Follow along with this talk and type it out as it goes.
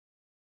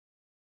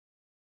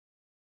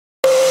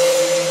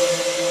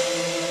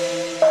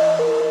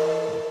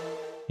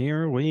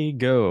Here we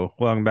go.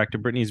 Welcome back to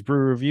Brittany's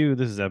Brew Review.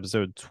 This is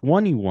episode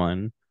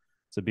 21.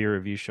 It's a beer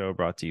review show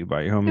brought to you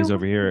by your homies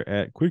over here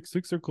at Quick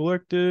Sixer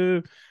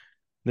Collective.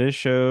 This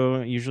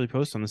show usually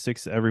posts on the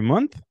 6th every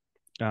month.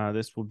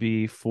 This will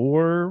be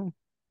for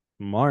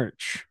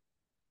March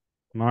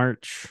The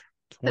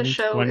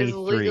show is 2023.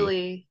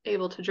 legally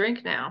able to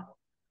drink now.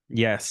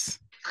 Yes.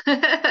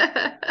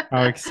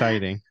 How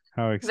exciting.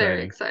 How Very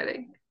exciting.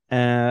 exciting.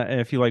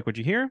 If you like what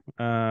you hear,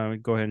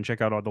 go ahead and check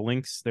out all the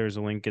links. There's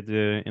a link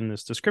in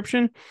this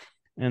description,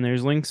 and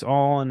there's links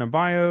all in the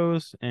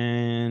bios.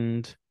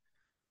 And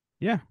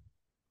yeah,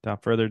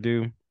 without further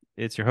ado,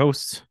 it's your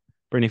host,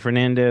 Brittany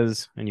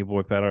Fernandez, and your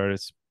boy Pat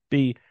Artist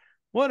B.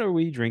 What are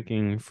we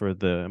drinking for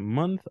the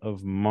month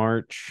of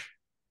March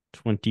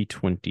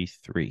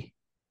 2023?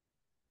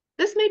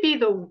 This may be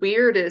the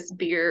weirdest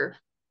beer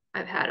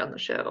I've had on the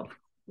show.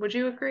 Would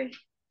you agree?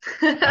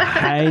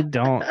 I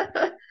don't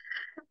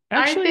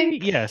I actually,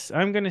 think yes,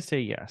 I'm gonna say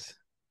yes.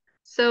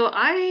 so.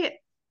 I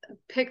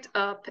picked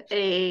up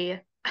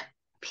a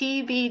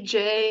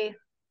PBJ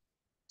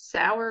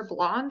sour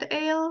blonde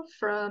ale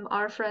from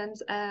our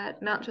friends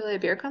at Mount Juliet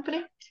Beer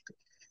Company.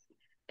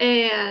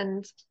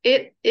 And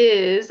it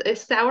is a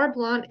sour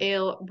blonde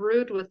ale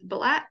brewed with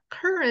black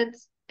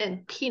currants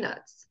and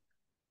peanuts.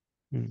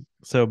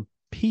 So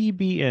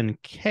PB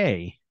and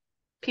K.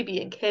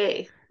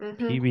 PB&K.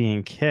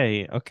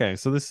 PB&K. Okay,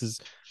 so this is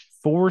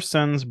Four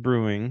Sons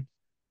Brewing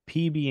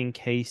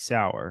PB&K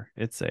Sour.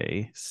 It's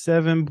a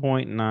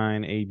 7.9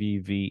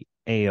 ABV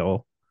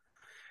ale.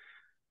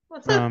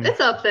 It's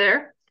up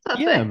there. It's up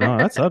Yeah, no,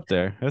 that's there. up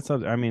there. That's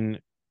up. I mean,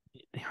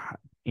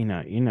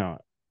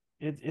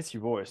 it's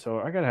your boy. So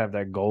I gotta have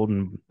that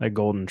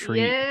golden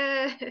treat,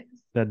 Yes.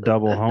 that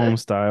double home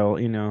style.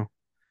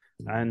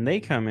 And they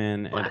come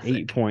in at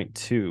Classic.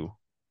 8.2.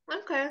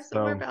 Okay,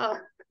 so we're So about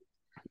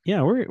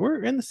yeah,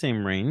 we're in the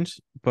same range.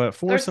 But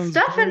Four there's Sons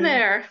stuff in Brewing,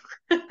 there.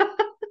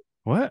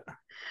 what?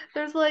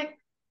 There's like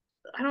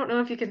I don't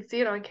know if you can see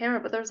it on camera,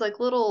 but there's like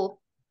Oh,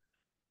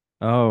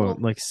 little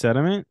like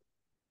sediment?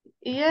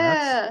 That's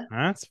yeah.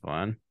 that's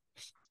fun.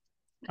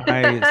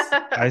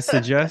 I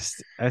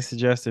suggest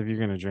if you're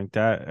gonna drink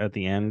that at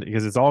the end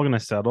because it's all gonna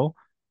settle,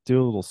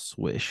 do a little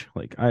swish.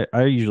 Like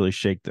I usually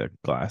shake the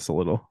glass a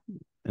little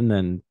and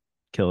then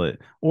kill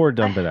it or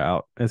dump I it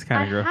out. It's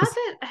kind I of gross.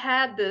 haven't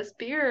had this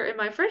beer in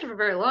my fridge for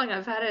very long.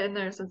 I've had it in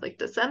there since like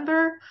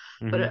December,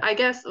 Hmm. but I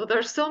guess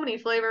there's so many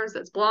flavors.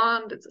 It's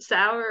blonde, it's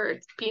sour,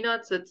 it's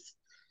peanuts, it's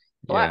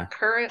Yeah, black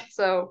currant.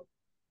 So,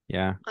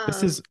 yeah. This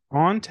um, is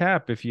on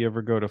tap if you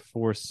ever go to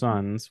Four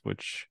Sons,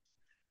 which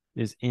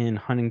is in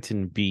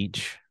Huntington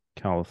Beach,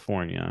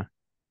 California.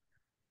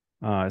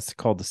 It's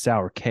called the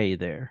Sour K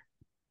there.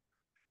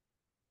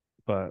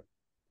 But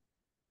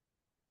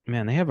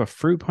man, they have a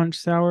fruit punch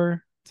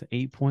sour. It's an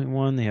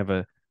 8.1. They have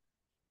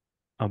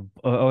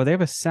they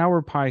have a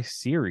sour pie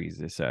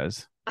series, it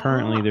says.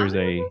 Currently I'm there's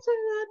gonna a say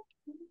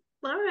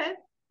that. All right.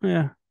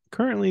 yeah,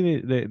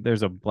 currently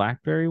there's a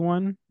blackberry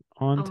one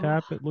on Oh,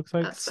 tap. It looks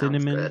like that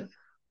sounds good.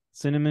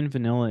 cinnamon,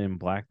 vanilla, and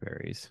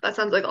blackberries. That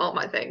sounds like all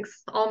my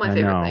things, all my I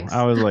favorite know. I things.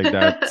 was like,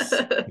 that's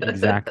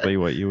exactly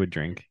what you would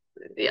drink.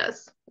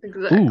 Yes, Ooh,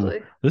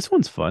 exactly. this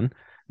one's fun.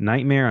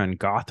 Nightmare on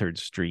Gothard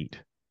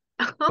Street.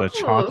 The Oh,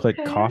 chocolate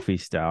okay. coffee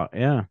stout.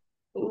 Yeah.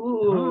 All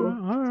Ooh.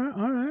 right, all right,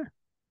 all right.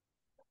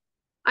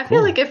 I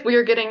feel like Cool. if we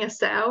are getting a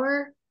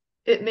sour,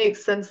 it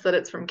makes sense that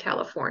it's from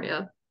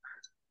California.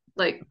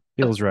 Like,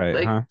 Feels right,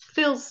 like huh?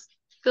 feels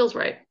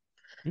right.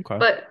 Okay.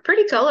 But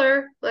pretty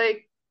color,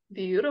 like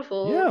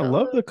beautiful Yeah, I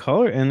love color. the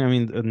color and I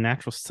mean the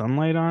natural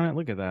sunlight on it.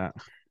 Look at that.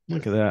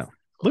 Look at Just that.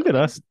 Look at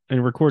glowing. us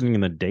and recording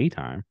in the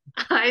daytime.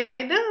 I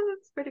know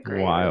it's pretty great.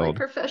 We're like Wild.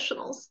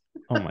 professionals.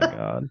 Oh my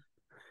God.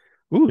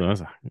 Ooh, that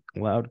was a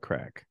loud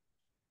crack.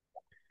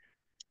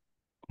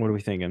 What are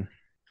we thinking?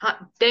 Hot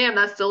damn,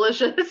 that's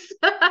delicious.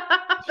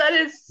 That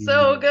is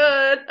so Mm.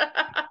 good.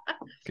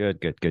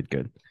 Good, good, good,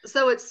 good.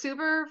 So it's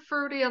super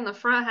fruity on the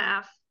front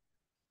half,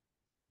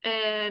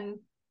 and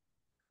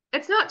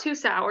it's not too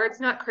sour. It's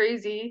not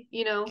crazy.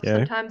 Okay.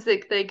 Sometimes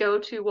they go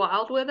too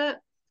wild with it.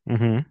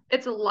 Mm-hmm.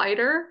 It's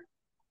lighter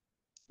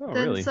Oh,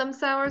 than really? some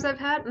sours I've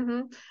had.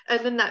 And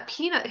then that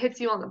peanut hits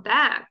you on the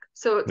back,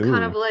 so it's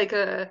kind of Ooh, like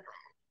a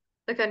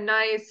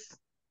nice,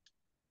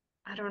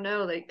 I don't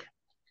know, like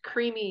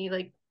creamy,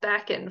 like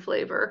back end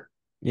flavor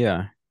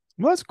yeah.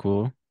 Well, that's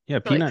cool. Yeah,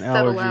 to like peanut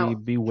settle allergy,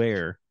 out.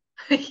 beware.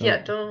 Don't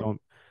Yeah, don't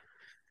don't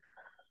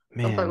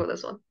don't fuck with man.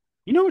 this one.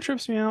 You know what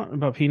trips me out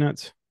about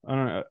peanuts? I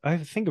don't know. I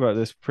think about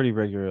this pretty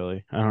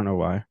regularly. I don't know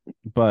why.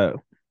 But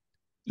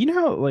you know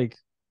how like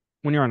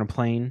when you're on a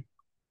plane,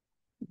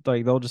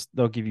 like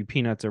they'll give you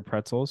peanuts or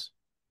pretzels.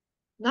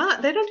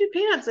 Not they don't do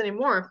peanuts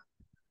anymore.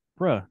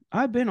 Bruh,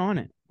 I've been on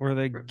it where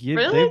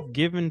Really? they've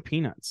given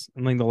peanuts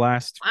in like the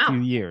last few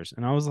Wow. years.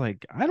 And I was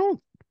like, I don't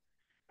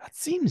that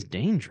seems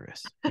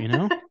dangerous, you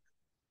know?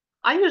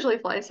 I usually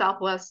fly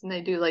Southwest and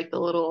they do like the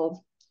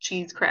little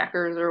cheese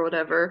crackers or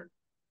whatever.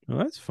 Well,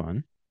 that's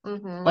fun.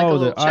 Like a Oh,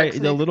 little Chex the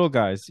Mix. little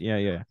guys. Yeah,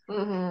 yeah.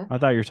 Mm-hmm. I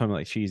thought you were talking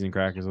like cheese and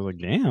crackers. I was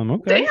like, damn,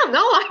 okay. Damn, no,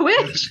 I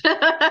wish.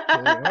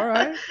 All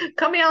right.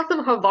 Cut me out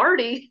some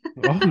Havarti.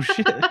 Oh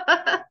shit.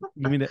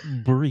 Give me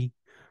that brie.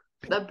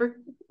 The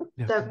br-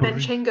 Yeah, the brie.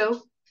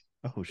 Manchenko.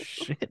 Oh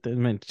shit. The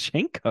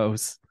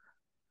Manchenkos.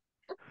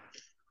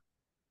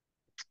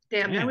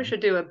 Damn, now we Damn.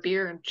 should do a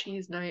beer and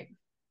cheese night.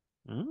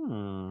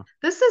 Mm.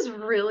 This is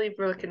really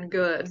freaking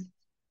good.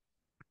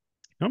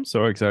 I'm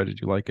so excited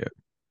you like it.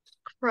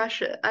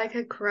 Crush it. I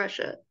could crush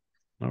it.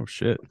 Oh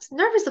shit.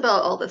 Nervous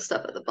about all this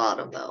stuff at the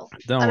bottom though.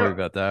 Don't I worry don't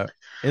about that.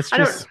 It's I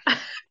don't just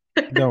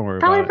don't worry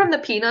probably about it. from the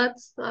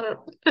peanuts. I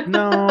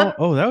No. don't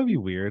Oh, that would be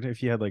weird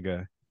if you had like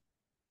a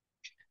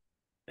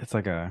it's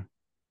like a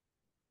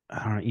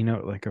I don't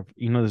know, like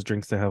those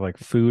drinks that have like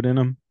food in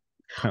them.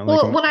 Kind of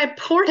like Well, when I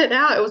poured it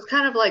out, it was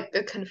kind of like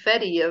a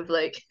confetti of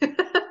like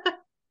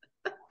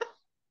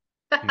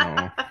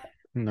no.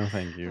 No,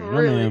 thank you. No,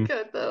 really ma'am.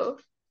 good though.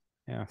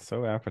 Yeah,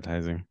 so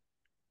appetizing.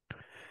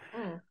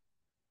 Mm.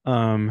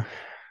 Um,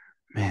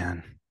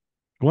 man.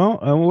 Well,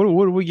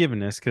 what are we giving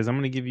this? Because I'm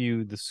going to give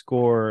you the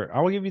score. I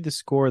will give you the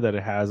score that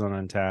it has on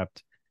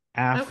Untapped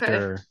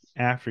Okay.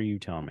 after you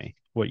tell me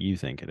what you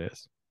think it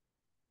is.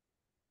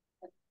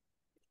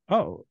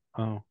 Oh,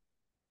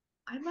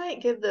 I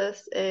might give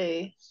this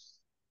a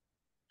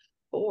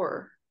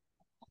 4.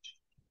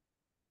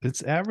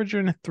 it's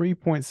averaging a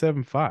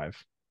 3.75.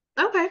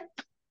 Okay.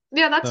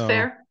 Yeah, that's So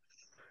fair.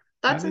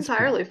 That's that is pretty.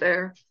 entirely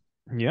fair.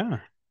 Yeah.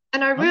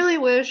 And I Um, really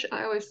wish,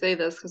 I always say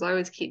this because I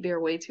always keep beer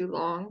way too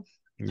long.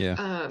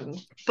 yeah.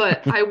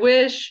 But I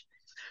wish,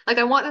 like,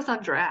 I want this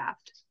on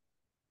draft.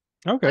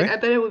 Like, Okay. I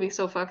bet it would be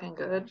so fucking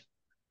good.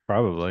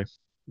 Probably.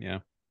 Yeah.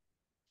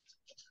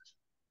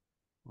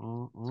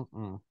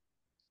 Mm-mm-mm.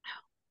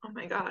 Oh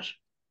my gosh.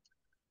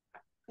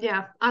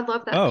 Yeah, I'd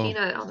love that Oh,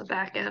 peanut on the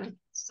back end.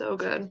 So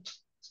good.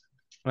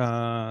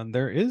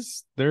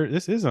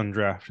 this is on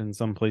draft in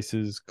some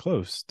places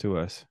close to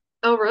us.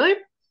 Oh, really?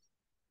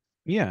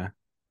 Yeah.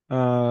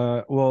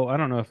 Well, I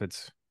don't know if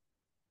it's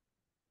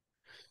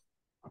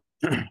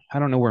I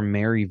don't know where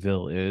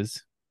Maryville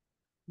is,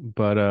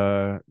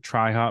 but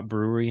Tri Hop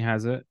Brewery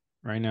has it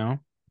right now.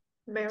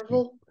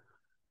 Maryville?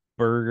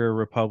 Burger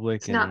Republic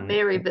It's not and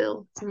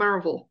Maryville. It's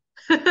Marvel.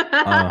 oh,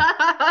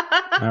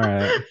 all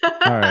right.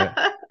 All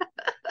right.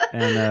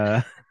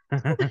 And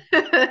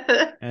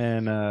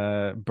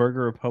and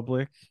Burger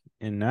Republic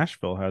in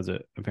Nashville has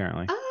it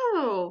apparently.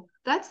 Oh,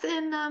 that's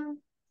in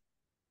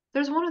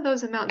there's one of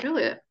those in Mount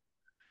Juliet,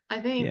 I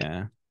think.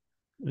 Yeah.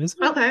 Is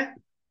it? Okay.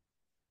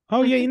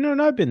 Oh I yeah, think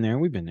no, I've been there.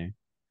 We've been there.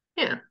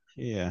 yeah.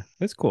 Yeah,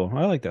 that's cool.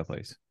 I like that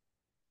place.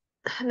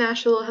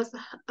 Nashville has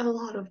a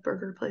lot of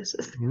burger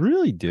places.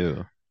 Really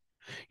do.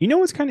 You know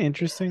what's kind of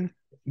interesting?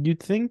 You'd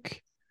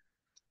think,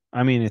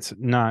 I mean, it's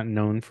not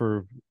known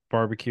for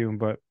barbecue,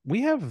 but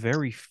we have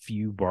very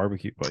few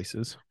barbecue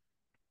places.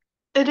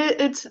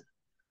 It's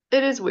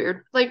it is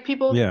weird. Like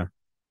people Yeah,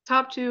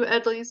 top two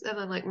Edley's and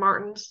then like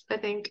Martin's, I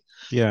think.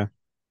 yeah.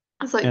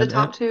 It's like the And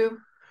top two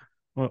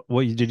what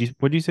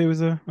did you say was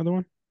the other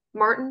one?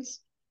 Martin's,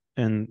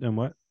 And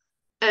what?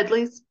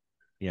 Edley's.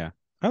 Yeah,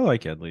 I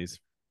like Edley's.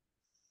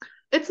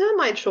 It's not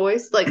my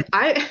choice. Like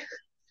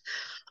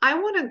I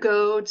want to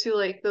go to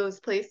like those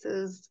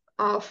places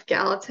off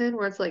Gallatin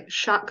where it's like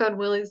Shotgun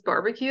Willie's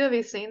Barbecue. Have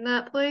you seen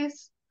that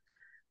place?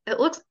 It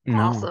looks No.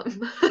 awesome.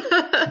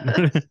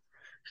 Like,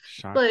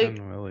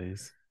 Shotgun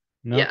Willie's.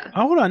 No. yeah.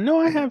 Oh, hold on.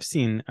 No, I have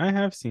seen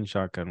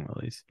Shotgun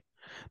Willie's.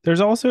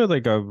 There's also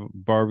like a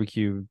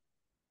barbecue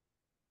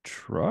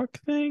truck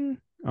thing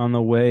on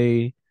the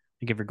way.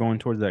 Like if you're going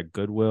towards that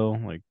Goodwill,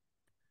 like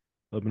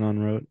Lebanon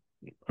Road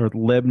or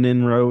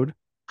Lebanon Road.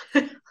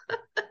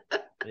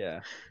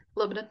 Yeah.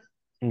 Lebanon.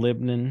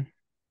 Lebanon.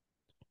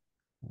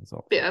 That's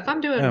all Yeah, fucked if I'm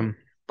up. doing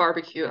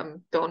barbecue,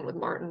 I'm going with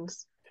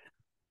Martin's.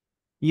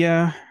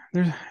 Yeah,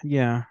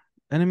 yeah.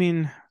 And I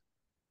mean,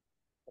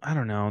 I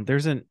don't know.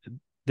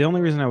 The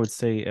only reason I would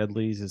say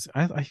Edley's is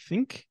I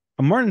think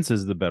Martin's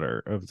is the better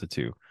of the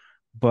two,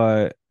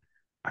 but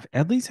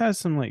Edley's has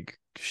some like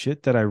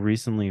shit that I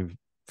recently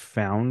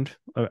found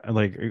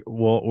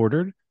well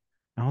ordered.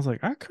 I was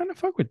like, I kind of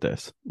fuck with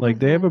this. Like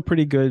they have Mm-hmm. a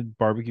pretty good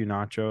barbecue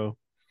nacho.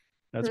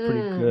 That's pretty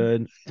Mm.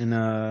 good.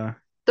 And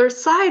Their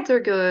sides are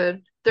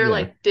good. Their yeah.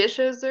 like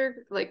dishes are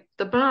like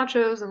the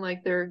nachos and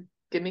like their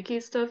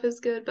gimmicky stuff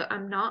is good, but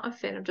I'm not a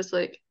fan of just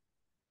like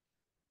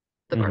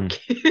the Hmm.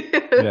 barbecue.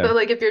 Yeah.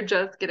 Like if you're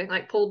just getting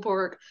like pulled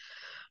pork,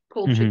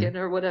 pulled Hmm. chicken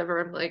or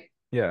whatever, I'm like,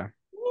 Yeah.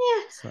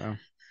 yeah, So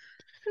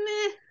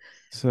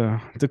meh.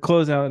 to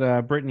close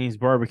out Brittany's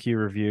barbecue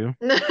review,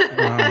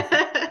 um,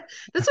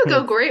 This would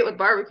go great with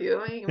barbecue.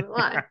 I ain't gonna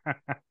lie.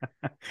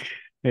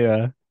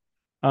 yeah.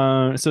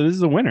 So this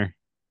is a winner.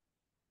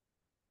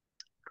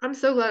 I'm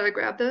so glad I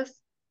grabbed this.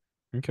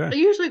 Okay. I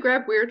usually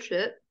grab weird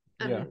shit,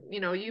 Yeah.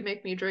 and you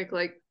make me drink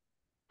like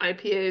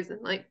IPAs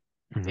and like,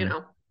 you Hmm.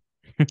 know,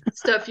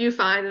 stuff you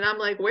find, and I'm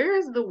like, where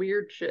is the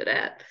weird shit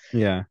at?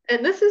 Yeah.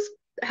 And this is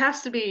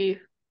has to be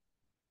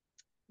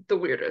the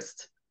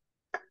weirdest.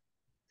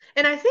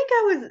 And I think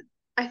I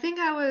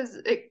was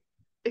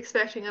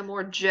expecting a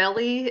more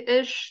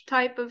jelly-ish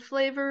type of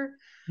flavor,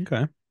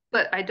 Okay.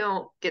 but I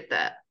don't get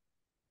that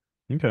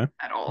Okay.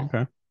 at all.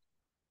 Okay.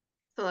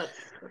 So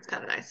that's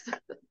kind of nice.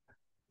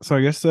 So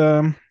I guess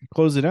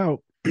close it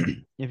out.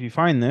 If you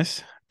find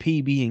this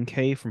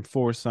PB&K from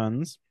Four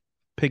Sons,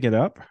 pick it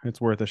up.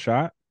 It's worth a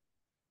shot.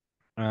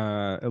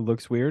 It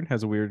looks weird,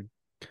 has a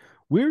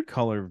weird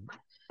color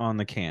on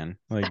the can.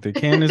 Like the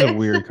can is a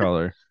weird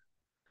color.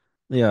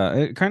 Yeah,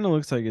 it kind of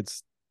looks like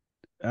it's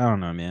I don't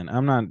know, man.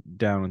 I'm not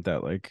down with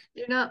that like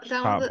You're not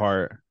down top with it?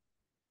 part.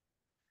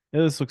 It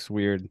just looks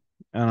weird.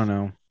 I don't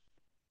know.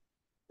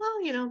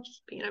 Well,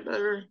 peanut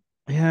butter,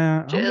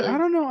 Yeah, I jelly.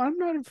 don't know. I'm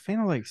not a fan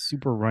of like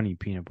super runny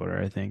peanut butter,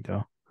 I think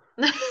though.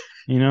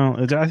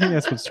 That's I think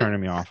that's what's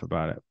turning me off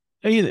about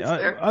it.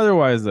 fair.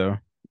 Otherwise though,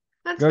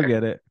 That's go fair.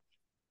 get it.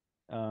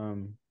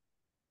 Um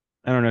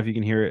I don't know if you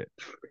can hear it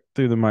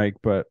through the mic,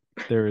 but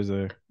there is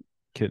a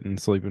kitten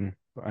sleeping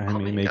behind Oh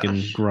me my making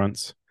gosh.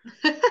 grunts.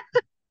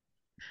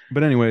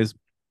 But anyways,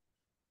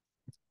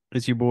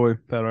 it's your boy,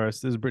 Pat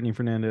Arris. This is Brittany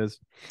Fernandez.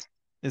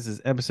 This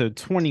is episode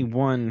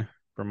 21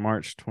 from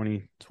March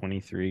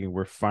 2023.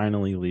 We're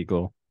finally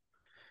legal.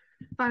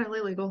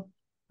 Finally legal.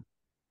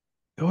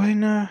 Go ahead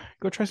and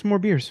go try some more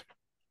beers.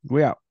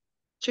 We out.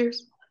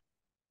 Cheers.